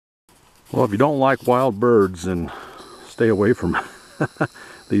Well, if you don't like wild birds, then stay away from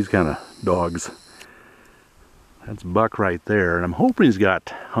these kind of dogs. That's Buck right there, and I'm hoping he's got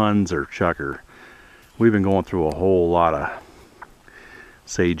Huns or Chucker. We've been going through a whole lot of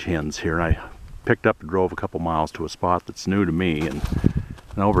sage hens here, and I picked up and drove a couple miles to a spot that's new to me, and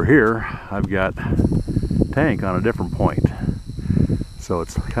over here I've got Tank on a different point. So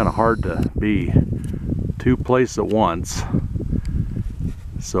it's kind of hard to be two places at once.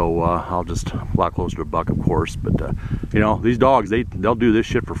 So I'll just fly close to a buck, of course, but you know, these dogs, they'll do this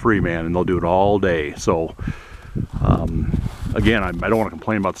shit for free, man, and they'll do it all day. So again, I don't want to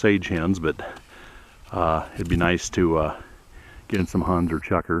complain about sage hens, but it'd be nice to get in some Huns or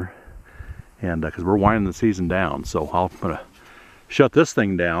Chucker, and because we're winding the season down. So I'm gonna shut this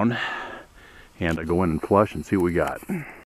thing down and go in and flush and see what we got.